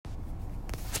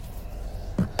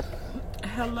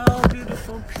Hello,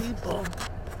 beautiful people.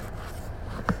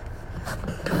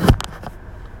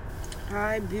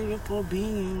 Hi, beautiful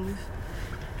beings.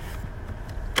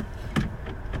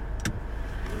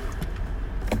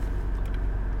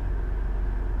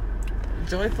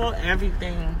 Joyful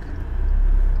everything.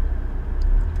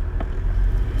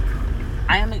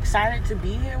 I am excited to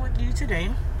be here with you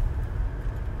today.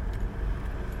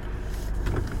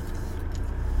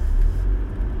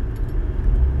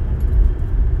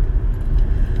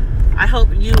 I hope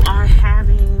you are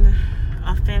having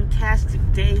a fantastic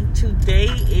day. Today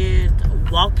is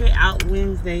Walk It Out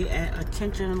Wednesday at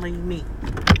Intentionally Me.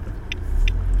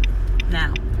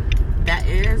 Now, that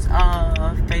is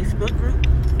a Facebook group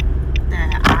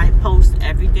that I post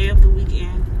every day of the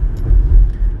weekend.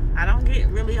 I don't get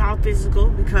really all physical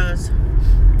because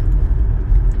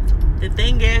the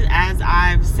thing is, as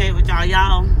I've said with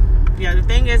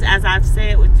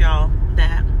y'all,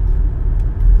 that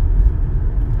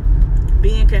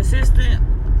being consistent,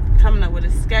 coming up with a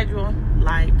schedule,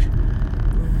 like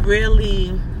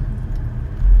really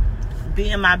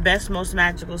being my best, most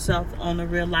magical self on a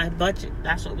real life budget.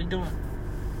 That's what we're doing.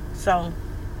 So,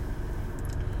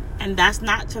 and that's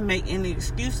not to make any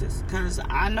excuses, because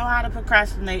I know how to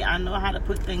procrastinate. I know how to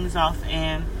put things off,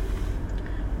 and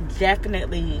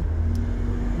definitely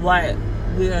what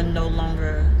we are no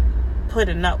longer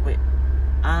putting up with.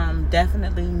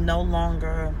 Definitely no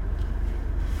longer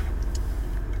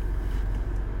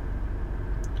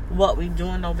what we're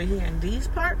doing over here in these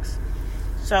parks.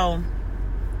 So,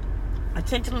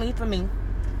 intentionally for me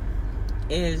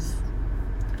is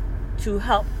to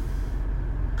help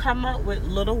come up with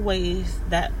little ways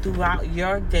that throughout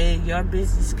your day, your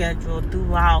busy schedule,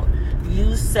 throughout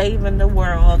you saving the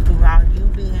world, throughout you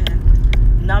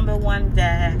being number one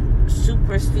dad,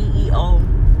 super CEO,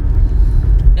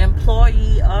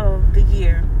 employee of the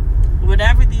year,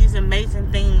 whatever these amazing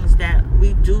things that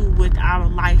we do with our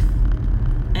life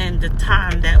and the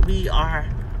time that we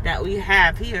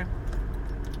have here,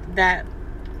 that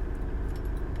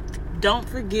don't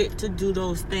forget to do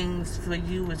those things for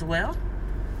you as well.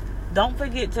 Don't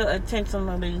forget to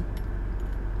intentionally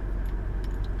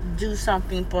do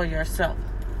something for yourself.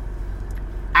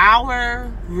 Our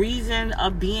reason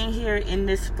of being here in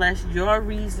this flesh, your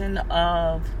reason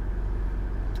of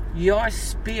your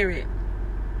spirit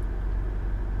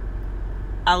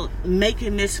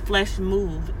making this flesh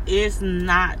move is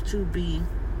not to be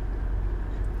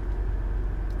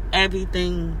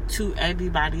everything to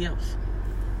everybody else.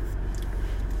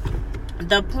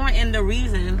 The point and the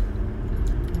reason,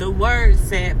 the word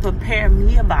said, prepare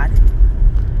me about it,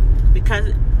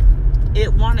 because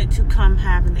it wanted to come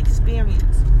have an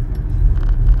experience,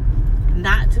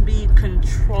 not to be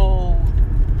controlled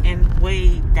and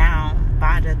weighed down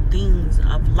by the things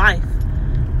of life,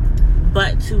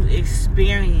 but to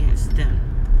experience them,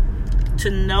 to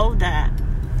know that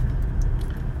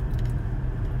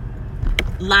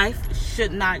life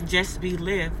should not just be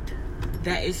lived,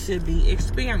 that it should be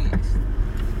experienced.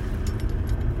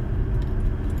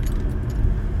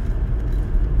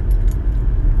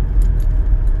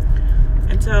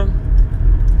 And so,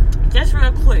 just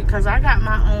real quick, because I got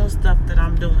my own stuff that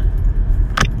I'm doing,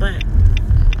 but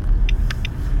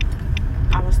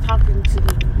I was talking to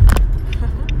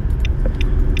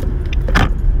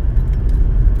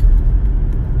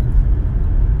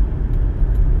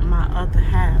my other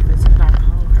half, is what I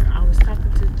call her. I was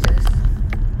talking to Jess,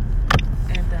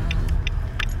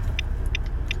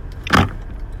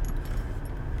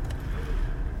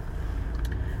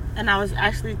 and I was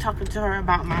actually talking to her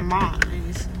about my mom,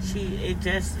 and it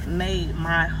just made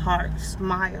my heart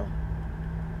smile.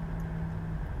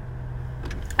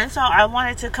 And so I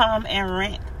wanted to come and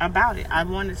rant about it. I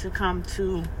wanted to come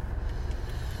to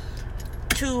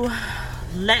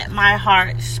let my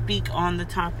heart speak on the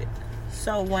topic.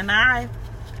 So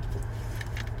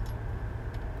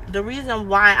the reason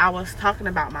why I was talking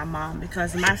about my mom,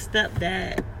 because my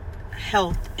stepdad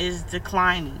health is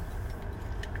declining.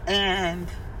 And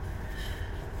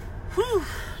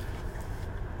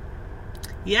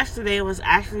yesterday was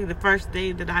actually the first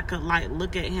day that I could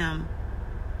look at him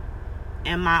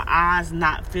and my eyes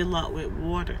not fill up with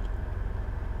water.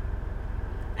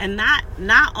 And not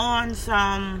on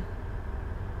some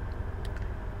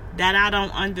that I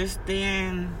don't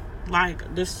understand,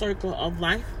 like the circle of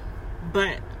life,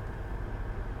 but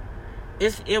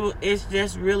it's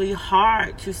just really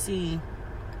hard to see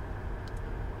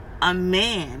a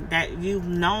man that you've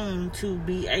known to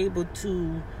be able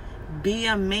to be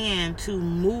a man, to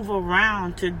move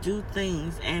around, to do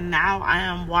things, and now I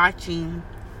am watching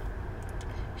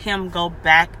him go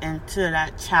back into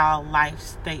that childlike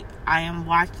state. I am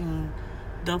watching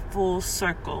the full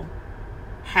circle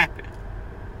happen.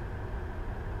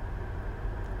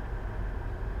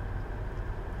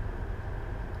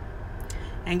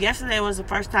 And yesterday was the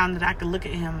first time that I could look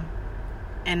at him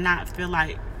and not feel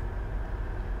like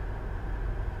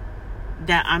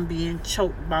that I'm being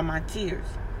choked by my tears.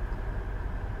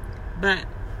 But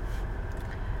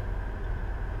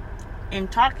in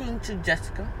talking to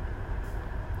Jessica,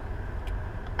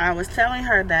 I was telling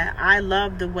her that I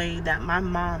love the way that my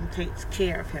mom takes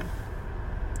care of him.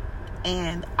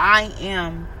 And I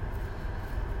am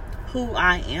who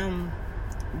I am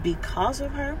because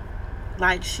of her.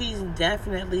 Like, she's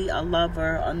definitely a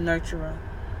lover, a nurturer.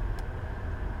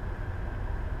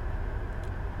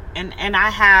 And I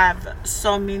have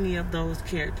so many of those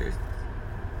characters.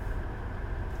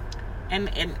 And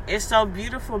it's so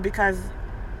beautiful because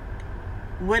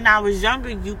when I was younger,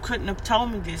 you couldn't have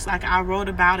told me this. Like, I wrote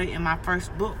about it in my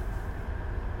first book.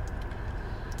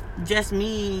 Just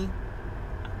me,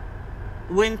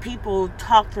 when people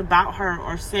talked about her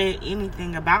or said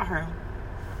anything about her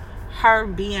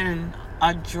being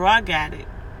a drug addict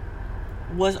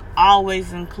was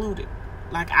always included.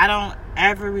 Like, I don't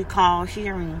ever recall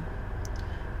hearing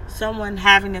someone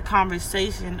having a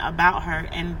conversation about her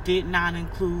and did not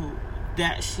include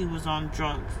that she was on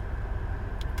drugs.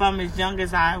 From as young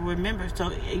as I remember.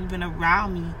 So even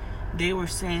around me, they were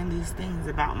saying these things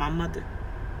about my mother.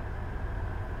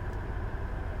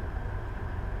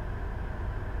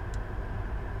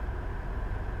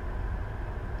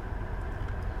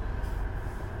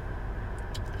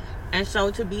 And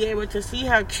so to be able to see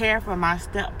her care for my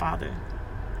stepfather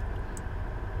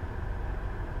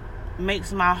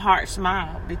makes my heart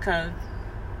smile, because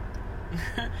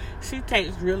she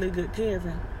takes really good care of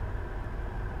him.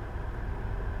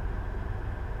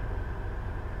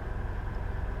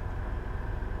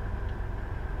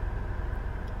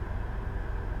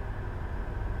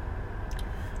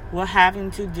 We're having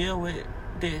to deal with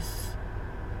this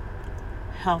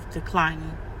health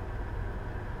declining.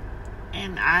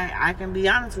 And I can be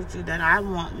honest with you that I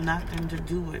want nothing to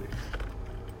do with it.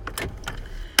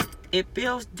 It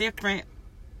feels different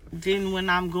than when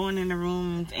I'm going in the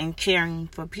rooms and caring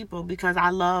for people, because I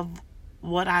love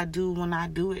what I do when I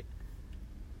do it.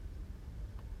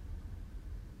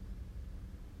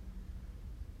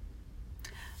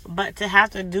 But to have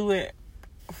to do it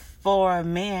for a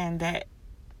man that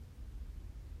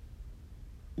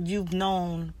you've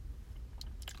known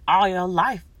all your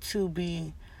life to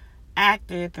be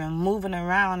active and moving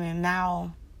around, and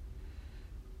now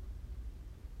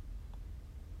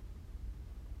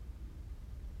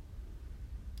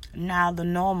the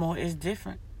normal is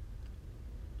different.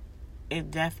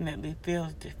 It definitely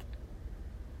feels different.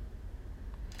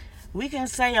 We can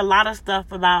say a lot of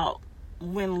stuff about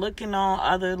when looking on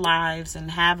other lives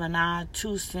and having our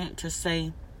 2 cents to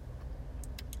say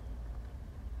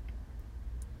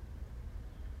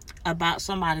about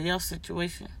somebody else's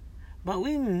situation. But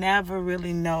we never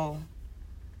really know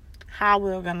how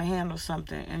we're going to handle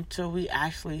something until we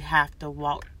actually have to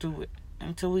walk through it.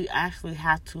 Until we actually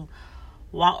have to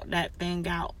walk that thing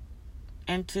out.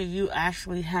 Until you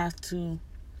actually have to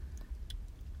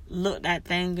look that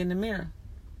thing in the mirror.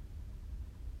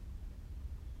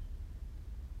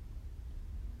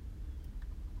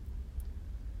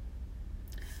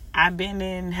 I've been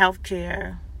in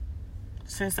healthcare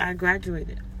since I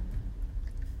graduated.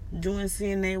 Doing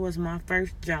CNA was my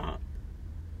first job.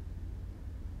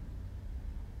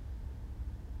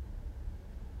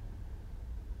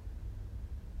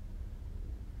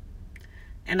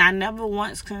 And I never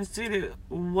once considered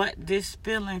what this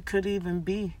feeling could even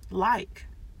be like.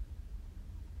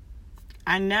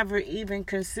 I never even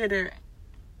considered,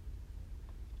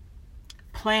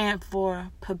 planned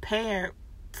for, prepared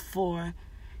for,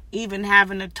 even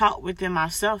having a talk within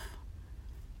myself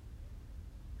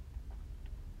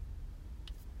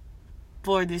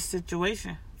for this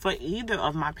situation, for either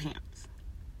of my parents.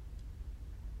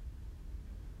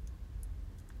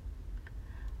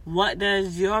 What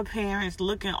does your parents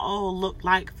looking old look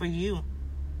like for you?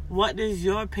 What does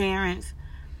your parents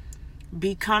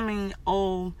becoming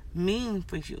old mean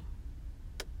for you?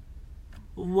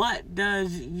 What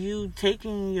does you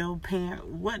taking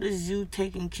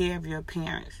care of your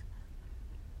parents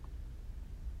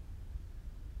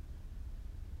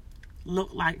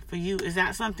look like for you? Is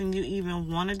that something you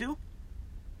even want to do?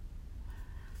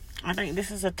 I think this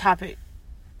is a topic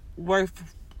worth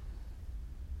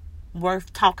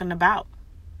talking about.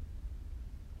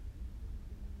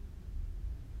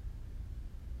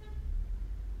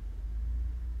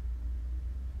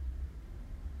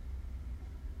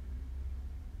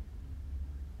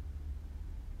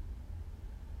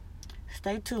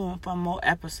 Stay tuned for more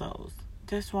episodes.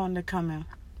 Just wanted to come and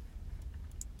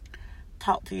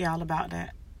talk to y'all about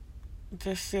that.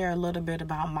 Just share a little bit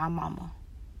about my mama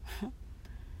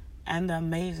and the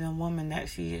amazing woman that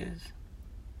she is.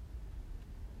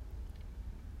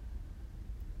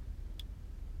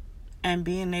 And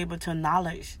being able to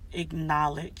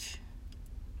acknowledge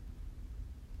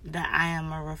that I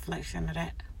am a reflection of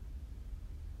that.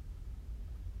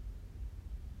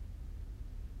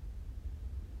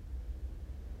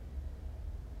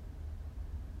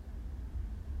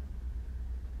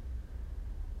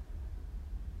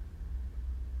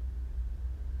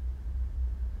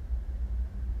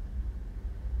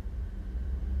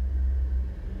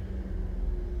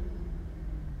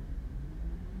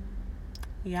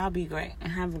 Y'all be great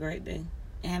and have a great day.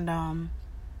 And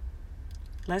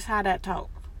let's have that talk.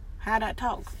 Have that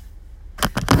talk.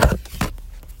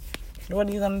 What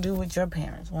are you going to do with your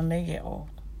parents when they get old?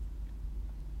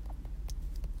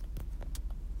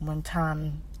 When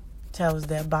time tells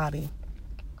their body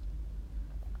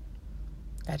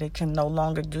that it can no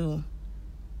longer do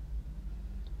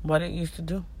what it used to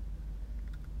do.